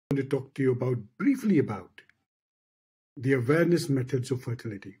to talk to you briefly about the awareness methods of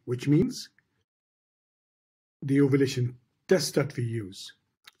fertility, which means the ovulation test that we use.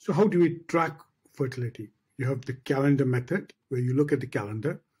 So how do we track fertility? You have the calendar method, where you look at the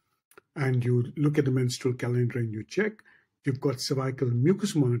calendar and you look at the menstrual calendar and you check. You've got cervical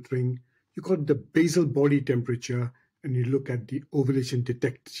mucus monitoring, you've got the basal body temperature, and you look at the ovulation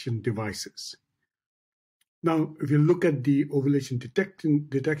detection devices. Now, if you look at the ovulation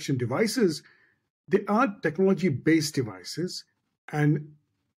detection devices, they are technology-based devices, and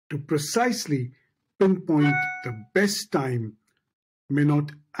to precisely pinpoint the best time may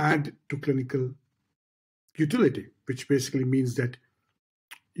not add to clinical utility, which basically means that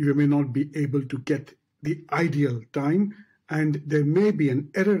you may not be able to get the ideal time, and there may be an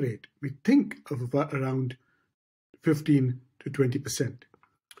error rate, we think, of around 15 to 20%.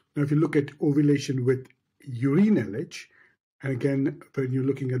 Now, if you look at ovulation with urine LH, and again, when you're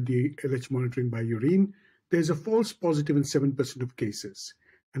looking at the LH monitoring by urine, there's a false positive in 7% of cases.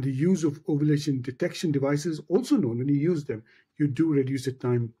 And the use of ovulation detection devices, also known, when you use them, you do reduce the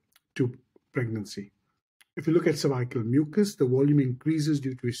time to pregnancy. If you look at cervical mucus, the volume increases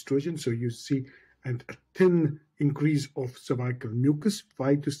due to estrogen. So you see a thin increase of cervical mucus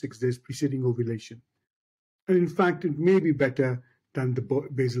 5 to 6 days preceding ovulation. And in fact, it may be better than the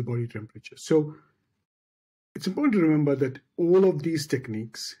basal body temperature. So it's important to remember that all of these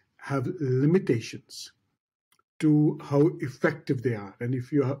techniques have limitations to how effective they are. And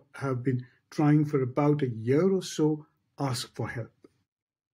if you have been trying for about a year or so, ask for help.